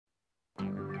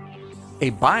A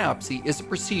biopsy is a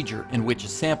procedure in which a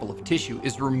sample of tissue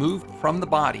is removed from the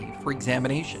body for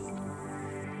examination.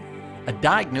 A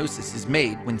diagnosis is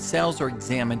made when cells are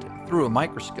examined through a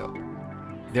microscope.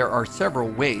 There are several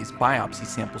ways biopsy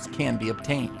samples can be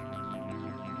obtained.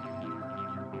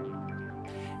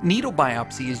 Needle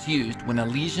biopsy is used when a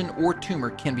lesion or tumor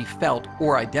can be felt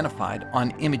or identified on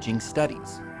imaging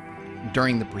studies.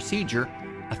 During the procedure,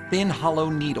 a thin hollow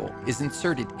needle is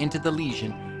inserted into the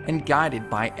lesion and guided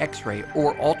by X-ray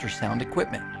or ultrasound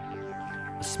equipment.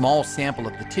 A small sample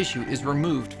of the tissue is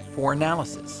removed for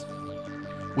analysis.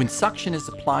 When suction is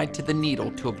applied to the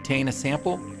needle to obtain a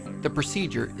sample, the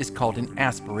procedure is called an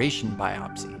aspiration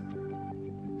biopsy.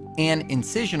 An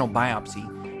incisional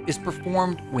biopsy is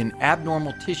performed when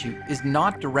abnormal tissue is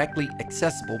not directly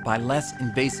accessible by less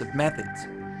invasive methods,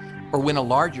 or when a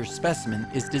larger specimen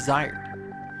is desired.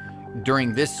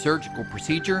 During this surgical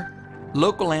procedure,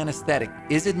 local anesthetic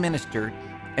is administered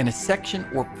and a section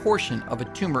or portion of a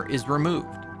tumor is removed.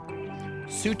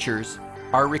 Sutures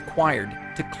are required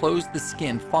to close the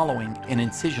skin following an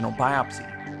incisional biopsy.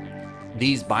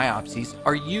 These biopsies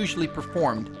are usually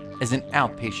performed as an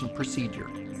outpatient procedure.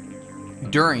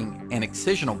 During an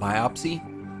excisional biopsy,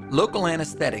 local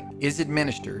anesthetic is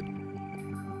administered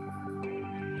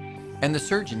and the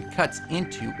surgeon cuts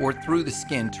into or through the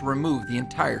skin to remove the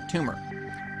entire tumor,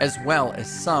 as well as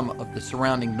some of the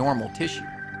surrounding normal tissue.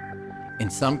 In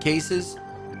some cases,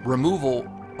 removal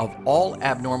of all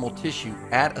abnormal tissue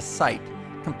at a site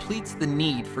completes the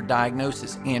need for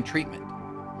diagnosis and treatment.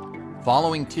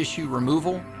 Following tissue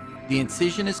removal, the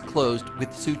incision is closed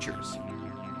with sutures.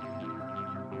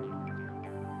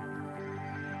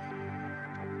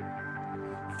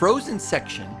 Frozen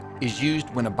section is used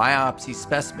when a biopsy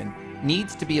specimen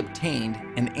needs to be obtained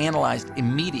and analyzed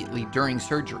immediately during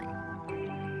surgery.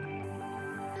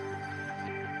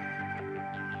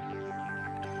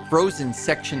 Frozen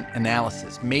section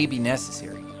analysis may be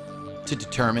necessary to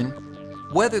determine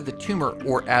whether the tumor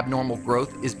or abnormal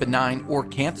growth is benign or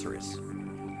cancerous,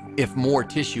 if more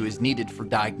tissue is needed for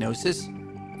diagnosis,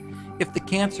 if the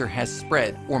cancer has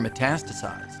spread or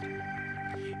metastasized,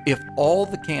 if all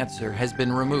the cancer has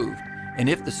been removed, and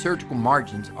if the surgical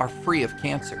margins are free of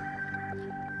cancer.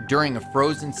 During a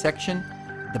frozen section,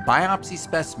 the biopsy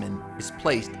specimen is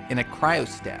placed in a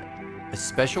cryostat, a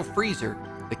special freezer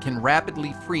that can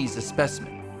rapidly freeze a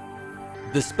specimen.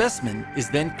 The specimen is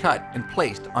then cut and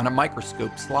placed on a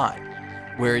microscope slide,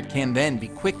 where it can then be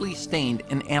quickly stained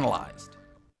and analyzed.